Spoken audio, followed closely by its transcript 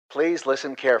Please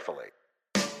listen carefully.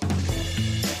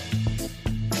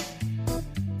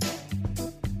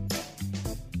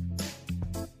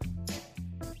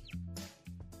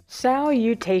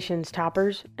 Salutations,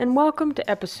 Toppers, and welcome to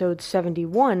episode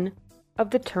 71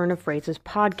 of the Turn of Phrases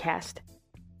podcast.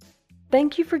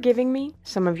 Thank you for giving me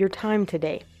some of your time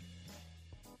today.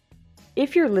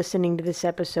 If you're listening to this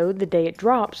episode the day it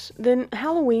drops, then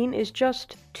Halloween is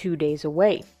just 2 days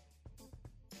away.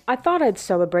 I thought I'd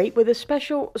celebrate with a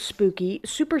special, spooky,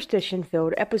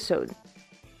 superstition-filled episode.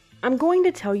 I'm going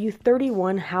to tell you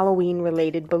 31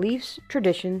 Halloween-related beliefs,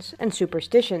 traditions, and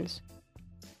superstitions.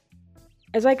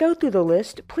 As I go through the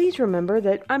list, please remember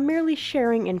that I'm merely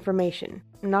sharing information,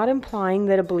 not implying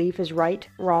that a belief is right,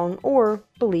 wrong, or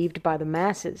believed by the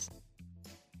masses.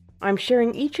 I'm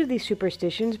sharing each of these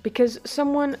superstitions because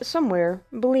someone, somewhere,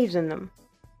 believes in them.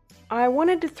 I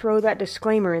wanted to throw that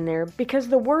disclaimer in there because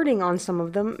the wording on some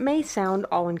of them may sound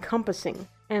all-encompassing,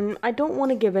 and I don't want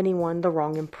to give anyone the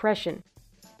wrong impression.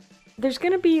 There's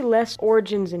going to be less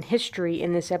origins and history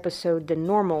in this episode than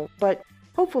normal, but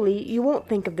hopefully you won't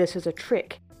think of this as a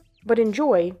trick, but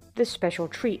enjoy this special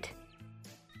treat.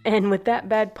 And with that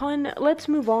bad pun, let's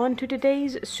move on to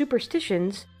today's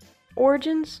superstitions,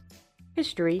 origins,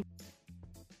 history,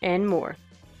 and more.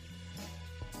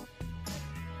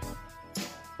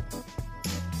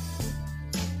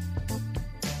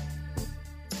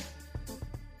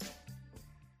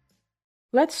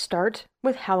 Let's start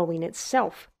with Halloween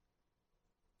itself.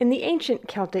 In the ancient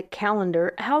Celtic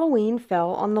calendar, Halloween fell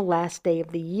on the last day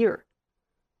of the year.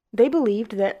 They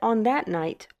believed that on that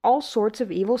night, all sorts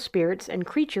of evil spirits and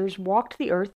creatures walked the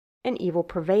earth and evil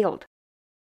prevailed.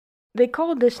 They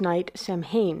called this night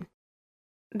Samhain.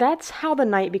 That's how the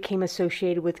night became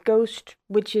associated with ghosts,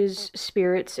 witches,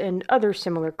 spirits, and other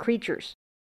similar creatures.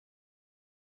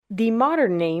 The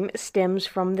modern name stems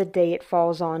from the day it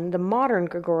falls on the modern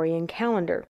Gregorian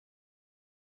calendar.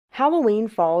 Halloween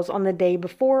falls on the day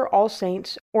before All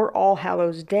Saints or All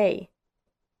Hallows Day.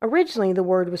 Originally, the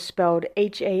word was spelled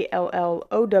Hallowen,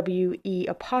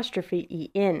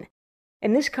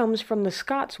 and this comes from the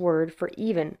Scots word for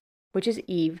even, which is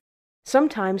Eve,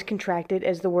 sometimes contracted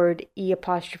as the word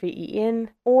E''en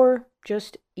or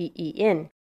just EEN.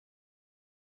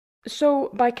 So,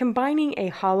 by combining a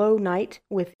hollow night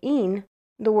with "een,"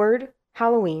 the word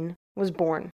Halloween was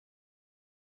born.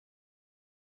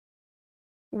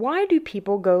 Why do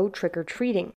people go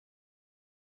trick-or-treating?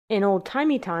 In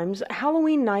old-timey times,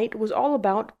 Halloween night was all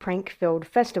about prank-filled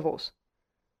festivals.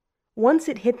 Once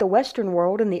it hit the Western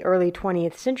world in the early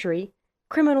 20th century,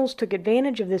 criminals took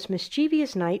advantage of this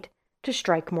mischievous night to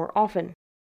strike more often.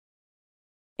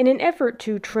 In an effort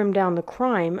to trim down the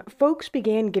crime, folks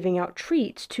began giving out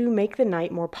treats to make the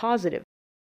night more positive.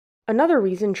 Another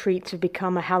reason treats have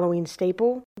become a Halloween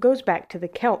staple goes back to the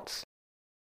Celts.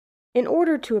 In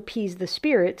order to appease the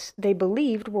spirits they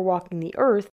believed were walking the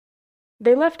earth,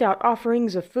 they left out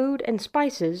offerings of food and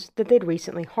spices that they'd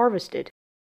recently harvested.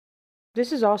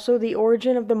 This is also the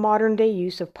origin of the modern-day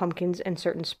use of pumpkins and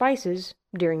certain spices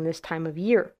during this time of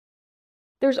year.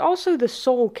 There's also the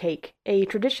soul cake, a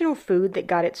traditional food that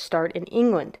got its start in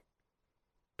England.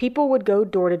 People would go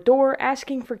door to door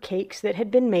asking for cakes that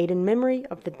had been made in memory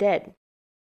of the dead.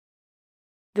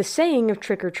 The saying of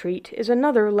trick-or-treat is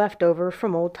another leftover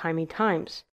from old-timey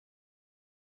times.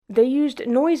 They used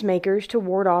noisemakers to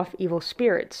ward off evil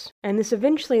spirits, and this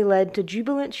eventually led to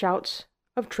jubilant shouts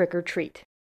of trick-or-treat.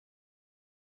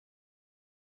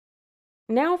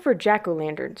 Now for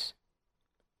jack-o'-lanterns.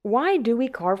 Why do we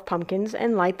carve pumpkins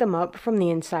and light them up from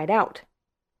the inside out?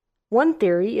 One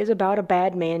theory is about a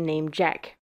bad man named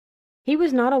Jack. He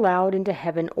was not allowed into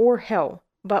heaven or hell,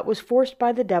 but was forced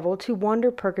by the devil to wander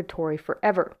purgatory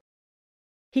forever.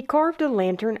 He carved a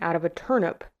lantern out of a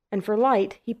turnip, and for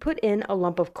light he put in a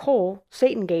lump of coal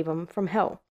Satan gave him from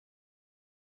hell.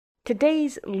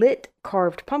 Today's lit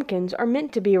carved pumpkins are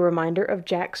meant to be a reminder of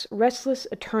Jack's restless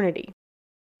eternity,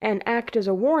 and act as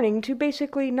a warning to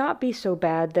basically not be so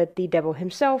bad that the devil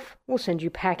himself will send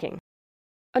you packing.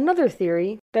 Another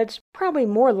theory, that's probably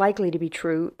more likely to be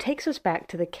true, takes us back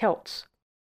to the Celts.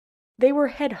 They were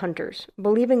headhunters,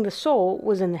 believing the soul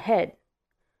was in the head.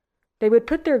 They would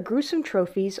put their gruesome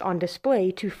trophies on display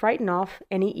to frighten off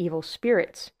any evil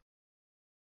spirits.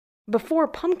 Before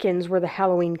pumpkins were the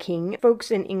Halloween king, folks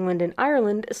in England and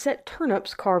Ireland set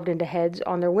turnips carved into heads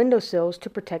on their windowsills to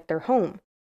protect their home,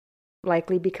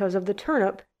 likely because of the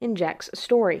turnip in Jack's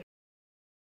story.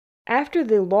 After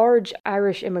the large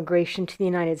Irish immigration to the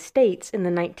United States in the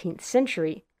 19th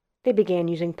century, they began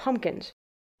using pumpkins,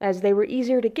 as they were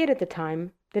easier to get at the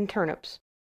time than turnips.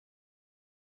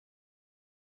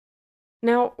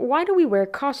 Now, why do we wear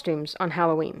costumes on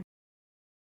Halloween?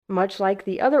 Much like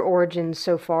the other origins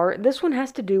so far, this one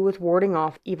has to do with warding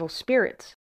off evil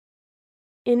spirits.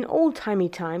 In old-timey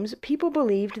times, people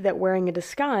believed that wearing a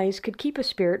disguise could keep a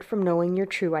spirit from knowing your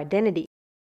true identity.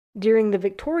 During the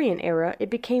Victorian era, it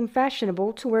became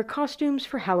fashionable to wear costumes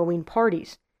for Halloween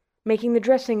parties, making the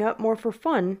dressing up more for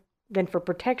fun than for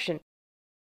protection.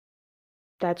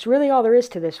 That's really all there is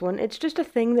to this one. It's just a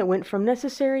thing that went from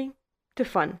necessary to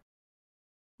fun.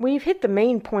 We've hit the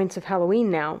main points of Halloween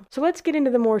now, so let's get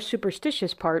into the more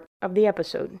superstitious part of the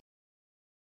episode.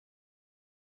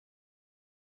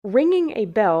 Ringing a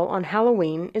bell on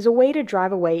Halloween is a way to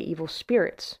drive away evil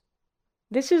spirits.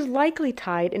 This is likely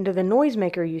tied into the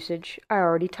noisemaker usage I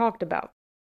already talked about.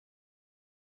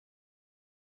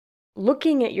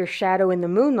 Looking at your shadow in the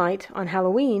moonlight on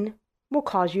Halloween will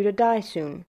cause you to die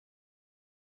soon.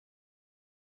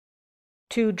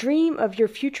 To dream of your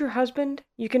future husband,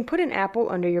 you can put an apple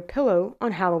under your pillow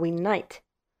on Halloween night.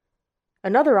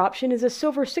 Another option is a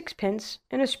silver sixpence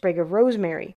and a sprig of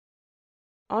rosemary.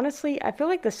 Honestly, I feel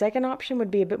like the second option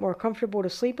would be a bit more comfortable to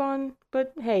sleep on,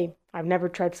 but hey, I've never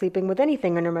tried sleeping with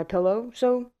anything under my pillow,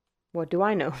 so what do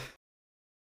I know?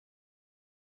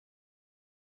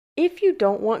 If you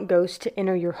don't want ghosts to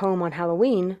enter your home on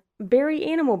Halloween, bury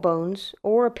animal bones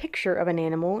or a picture of an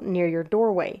animal near your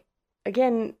doorway.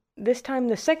 Again, this time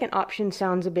the second option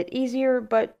sounds a bit easier,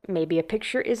 but maybe a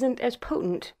picture isn't as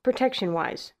potent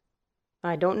protection-wise.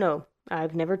 I don't know.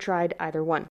 I've never tried either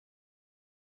one.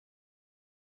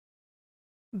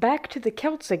 Back to the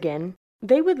Celts again,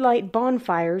 they would light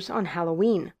bonfires on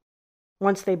Halloween.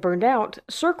 Once they burned out,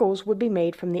 circles would be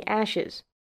made from the ashes.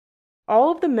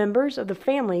 All of the members of the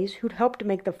families who'd helped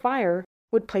make the fire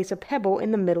would place a pebble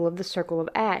in the middle of the circle of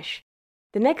ash.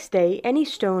 The next day, any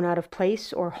stone out of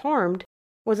place or harmed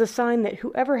was a sign that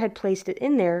whoever had placed it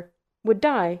in there would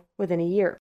die within a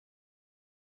year.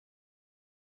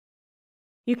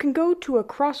 You can go to a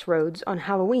crossroads on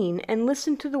Halloween and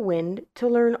listen to the wind to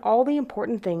learn all the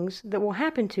important things that will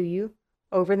happen to you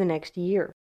over the next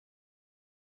year.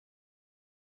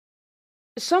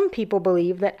 Some people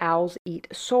believe that owls eat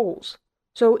souls.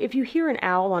 So if you hear an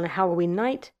owl on a Halloween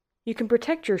night, you can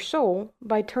protect your soul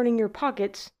by turning your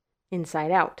pockets inside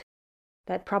out.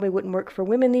 That probably wouldn't work for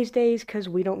women these days because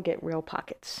we don't get real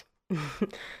pockets.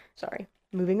 Sorry.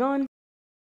 Moving on.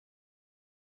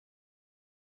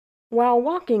 While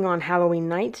walking on Halloween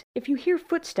night, if you hear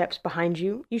footsteps behind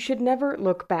you, you should never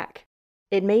look back.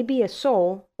 It may be a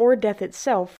soul or death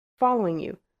itself following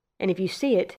you, and if you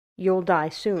see it, you'll die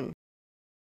soon.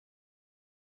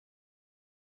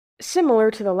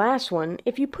 Similar to the last one,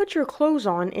 if you put your clothes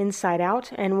on inside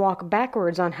out and walk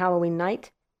backwards on Halloween night,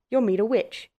 you'll meet a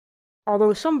witch.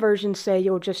 Although some versions say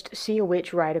you'll just see a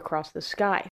witch right across the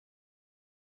sky.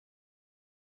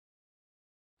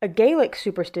 A Gaelic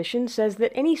superstition says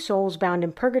that any souls bound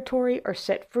in purgatory are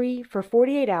set free for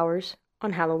 48 hours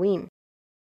on Halloween.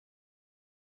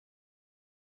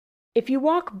 If you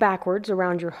walk backwards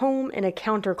around your home in a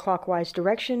counterclockwise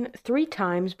direction 3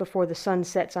 times before the sun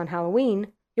sets on Halloween,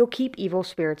 you'll keep evil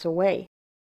spirits away.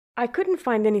 I couldn't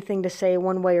find anything to say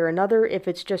one way or another if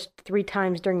it's just 3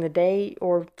 times during the day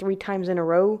or 3 times in a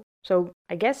row, so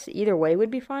I guess either way would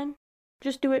be fine.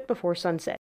 Just do it before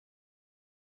sunset.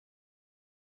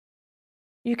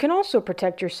 You can also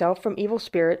protect yourself from evil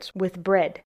spirits with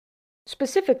bread,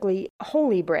 specifically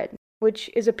holy bread,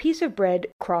 which is a piece of bread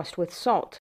crossed with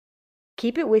salt.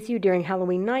 Keep it with you during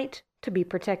Halloween night to be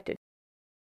protected.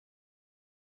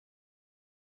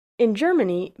 In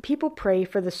Germany, people pray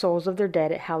for the souls of their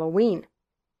dead at Halloween.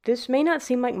 This may not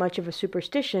seem like much of a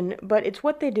superstition, but it's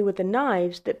what they do with the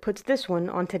knives that puts this one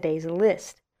on today's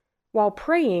list. While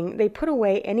praying, they put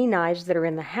away any knives that are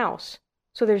in the house,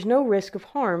 so there's no risk of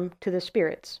harm to the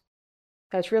spirits.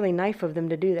 That's really nice of them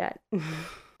to do that.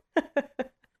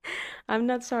 I'm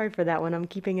not sorry for that one, I'm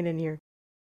keeping it in here.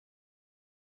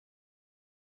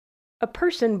 A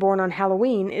person born on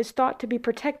Halloween is thought to be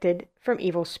protected from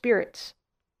evil spirits.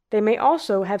 They may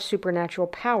also have supernatural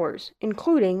powers,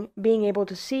 including being able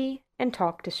to see and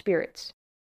talk to spirits.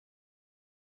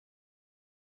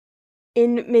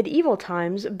 In medieval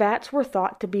times, bats were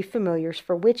thought to be familiars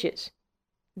for witches.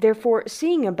 Therefore,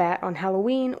 seeing a bat on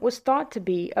Halloween was thought to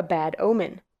be a bad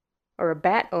omen. Or a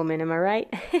bat omen, am I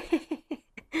right?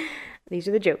 These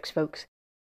are the jokes, folks.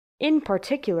 In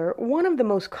particular, one of the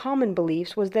most common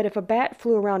beliefs was that if a bat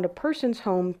flew around a person's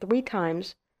home 3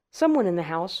 times, someone in the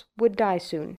house would die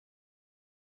soon.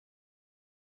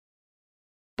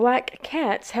 Black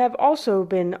cats have also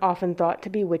been often thought to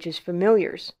be witches'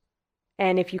 familiars.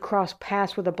 And if you cross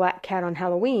paths with a black cat on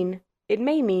Halloween, it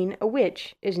may mean a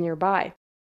witch is nearby.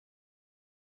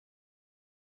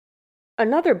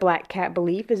 Another black cat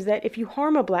belief is that if you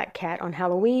harm a black cat on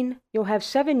Halloween, you'll have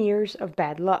 7 years of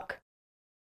bad luck.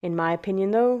 In my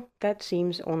opinion, though, that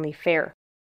seems only fair.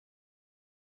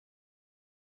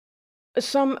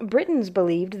 Some Britons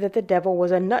believed that the devil was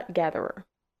a nut gatherer.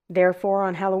 Therefore,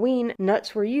 on Halloween,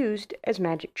 nuts were used as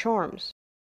magic charms.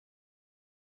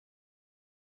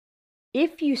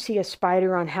 If you see a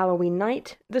spider on Halloween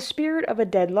night, the spirit of a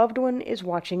dead loved one is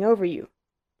watching over you.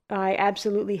 I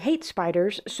absolutely hate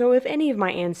spiders, so if any of my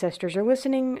ancestors are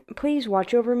listening, please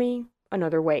watch over me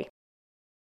another way.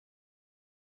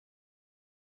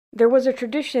 There was a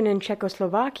tradition in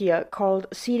Czechoslovakia called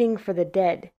seating for the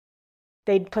dead.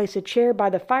 They'd place a chair by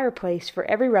the fireplace for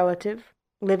every relative,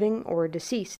 living or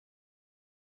deceased.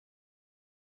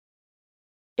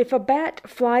 If a bat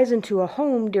flies into a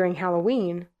home during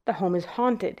Halloween, the home is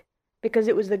haunted, because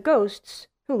it was the ghosts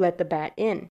who let the bat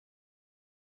in.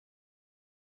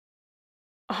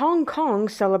 Hong Kong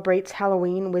celebrates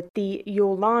Halloween with the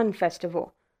Yule Lon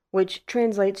Festival, which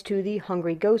translates to the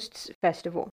Hungry Ghosts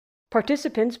Festival.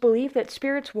 Participants believe that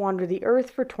spirits wander the earth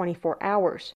for 24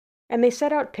 hours, and they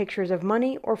set out pictures of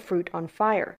money or fruit on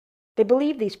fire. They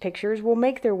believe these pictures will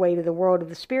make their way to the world of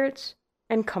the spirits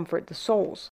and comfort the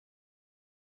souls.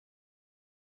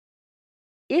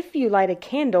 If you light a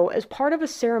candle as part of a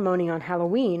ceremony on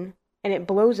Halloween, and it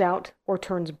blows out or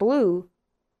turns blue,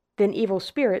 then evil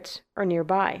spirits are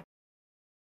nearby.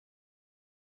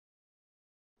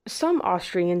 Some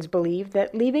Austrians believe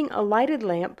that leaving a lighted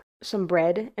lamp, some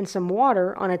bread, and some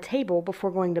water on a table before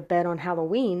going to bed on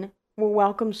Halloween will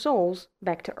welcome souls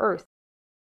back to Earth.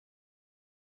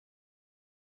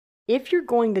 If you're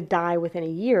going to die within a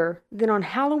year, then on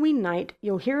Halloween night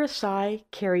you'll hear a sigh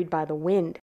carried by the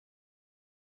wind.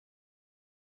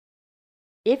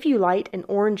 If you light an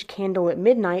orange candle at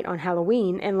midnight on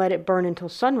Halloween and let it burn until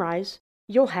sunrise,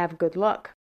 you'll have good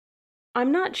luck.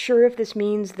 I'm not sure if this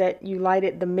means that you light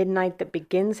it the midnight that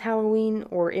begins Halloween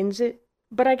or ends it,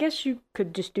 but I guess you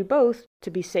could just do both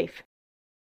to be safe.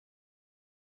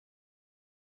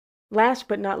 Last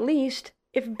but not least,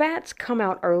 if bats come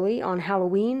out early on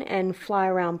Halloween and fly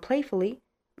around playfully,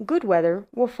 good weather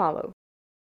will follow.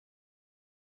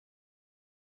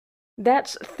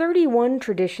 That's 31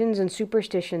 traditions and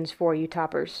superstitions for you,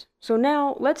 toppers. So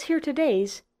now let's hear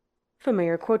today's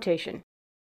familiar quotation.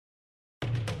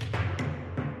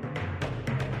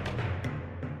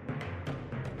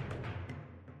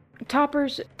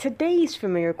 Toppers, today's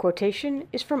familiar quotation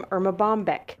is from Erma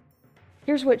Bombeck.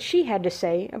 Here's what she had to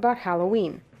say about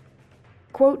Halloween.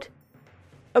 Quote,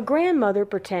 "A grandmother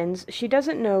pretends she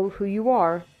doesn't know who you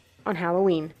are on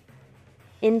Halloween."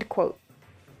 End quote.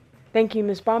 Thank you,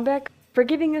 Ms. Bombeck, for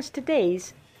giving us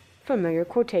today's familiar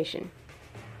quotation.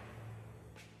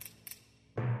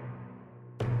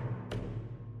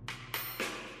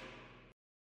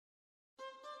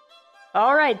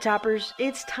 All right, toppers,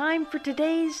 it's time for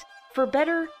today's For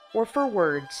Better or For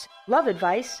Words love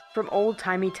advice from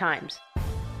old-timey times.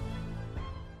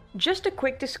 Just a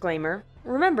quick disclaimer,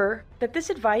 remember that this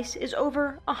advice is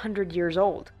over 100 years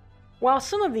old. While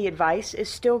some of the advice is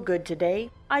still good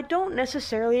today, I don't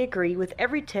necessarily agree with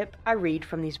every tip I read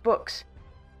from these books.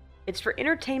 It's for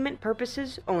entertainment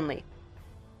purposes only.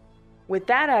 With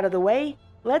that out of the way,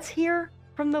 let's hear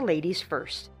from the ladies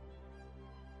first.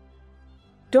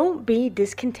 Don't be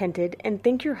discontented and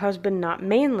think your husband not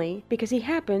manly because he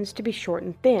happens to be short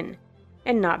and thin,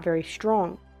 and not very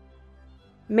strong.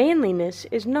 Manliness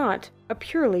is not a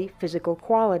purely physical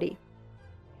quality.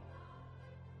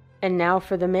 And now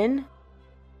for the men.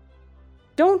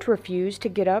 Don't refuse to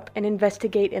get up and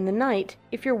investigate in the night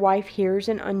if your wife hears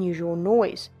an unusual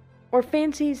noise, or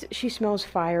fancies she smells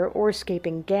fire or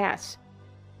escaping gas.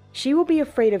 She will be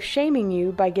afraid of shaming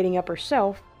you by getting up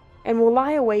herself, and will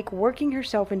lie awake working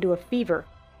herself into a fever.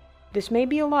 This may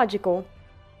be illogical,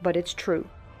 but it's true.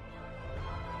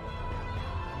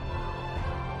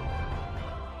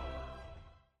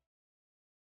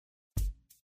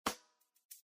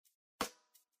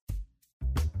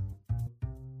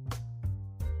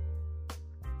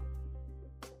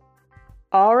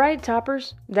 Alright,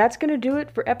 toppers, that's going to do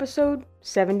it for episode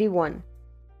 71.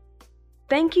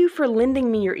 Thank you for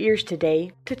lending me your ears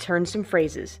today to turn some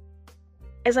phrases.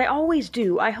 As I always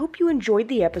do, I hope you enjoyed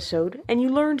the episode and you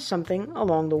learned something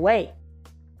along the way.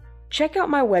 Check out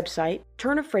my website,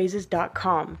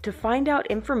 turnofphrases.com, to find out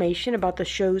information about the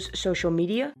show's social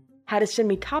media, how to send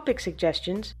me topic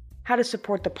suggestions, how to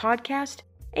support the podcast,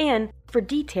 and for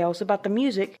details about the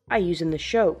music I use in the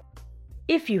show.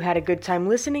 If you had a good time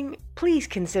listening, please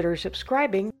consider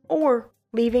subscribing or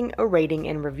leaving a rating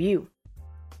and review.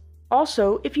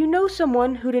 Also, if you know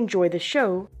someone who'd enjoy the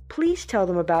show, please tell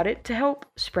them about it to help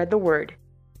spread the word.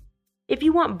 If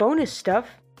you want bonus stuff,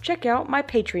 check out my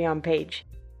Patreon page.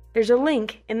 There's a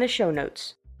link in the show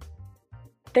notes.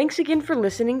 Thanks again for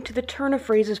listening to the Turn of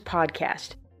Phrases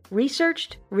podcast,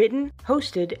 researched, written,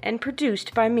 hosted, and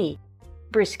produced by me,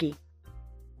 Brisky.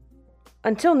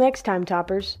 Until next time,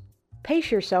 Toppers,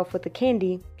 pace yourself with the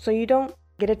candy so you don't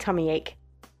get a tummy ache.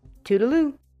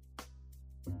 Toodaloo!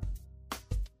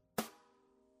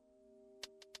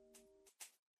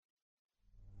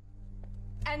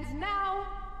 And now...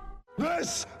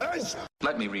 This is...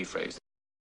 Let me rephrase.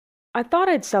 I thought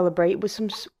I'd celebrate with some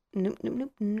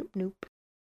nope.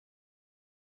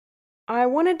 I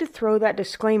wanted to throw that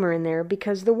disclaimer in there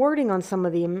because the wording on some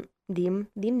of the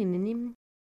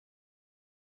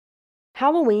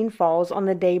Halloween falls on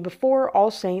the day before All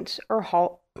Saints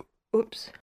or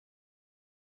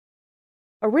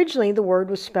Originally, the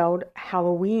word was spelled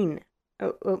Halloween.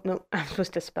 No, I'm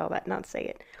supposed to spell that, not say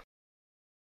it.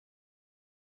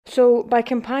 So, by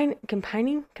combining,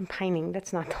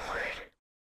 that's not the word.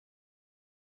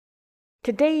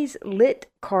 Today's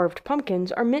lit carved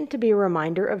pumpkins are meant to be a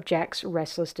reminder of Jack's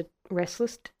restless, I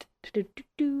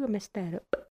messed that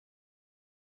up.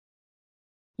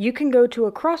 You can go to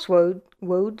a crossroads,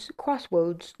 let's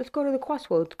go to the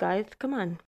crossroads, guys, come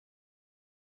on.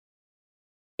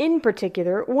 In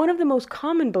particular, one of the most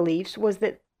common beliefs was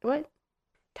that,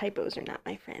 typos are not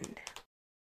my friend.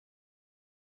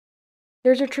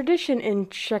 There's a tradition in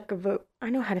I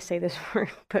know how to say this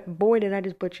word, but boy did I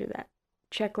just butcher that.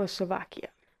 Czechoslovakia.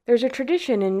 There's a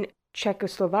tradition in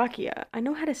Czechoslovakia. I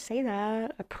know how to say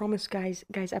that. I promise, guys,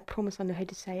 I promise I know how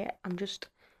to say it. I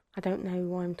don't know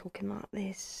why I'm talking like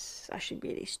this. I should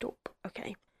really stop.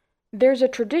 Okay. There's a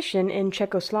tradition in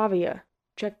Czechoslovakia.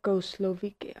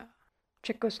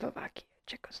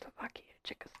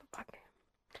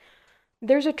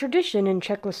 There's a tradition in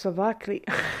Czechoslovakia.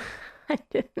 I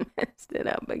just messed it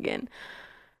up again.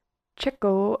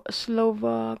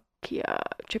 Czechoslovakia.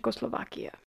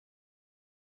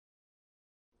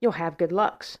 You'll have good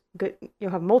lucks.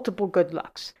 You'll have multiple good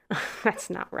lucks. That's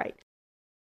not right.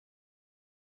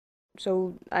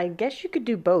 So I guess you could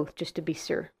do both just to be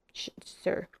sir. Excuse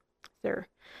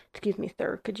me,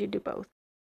 sir. Could you do both?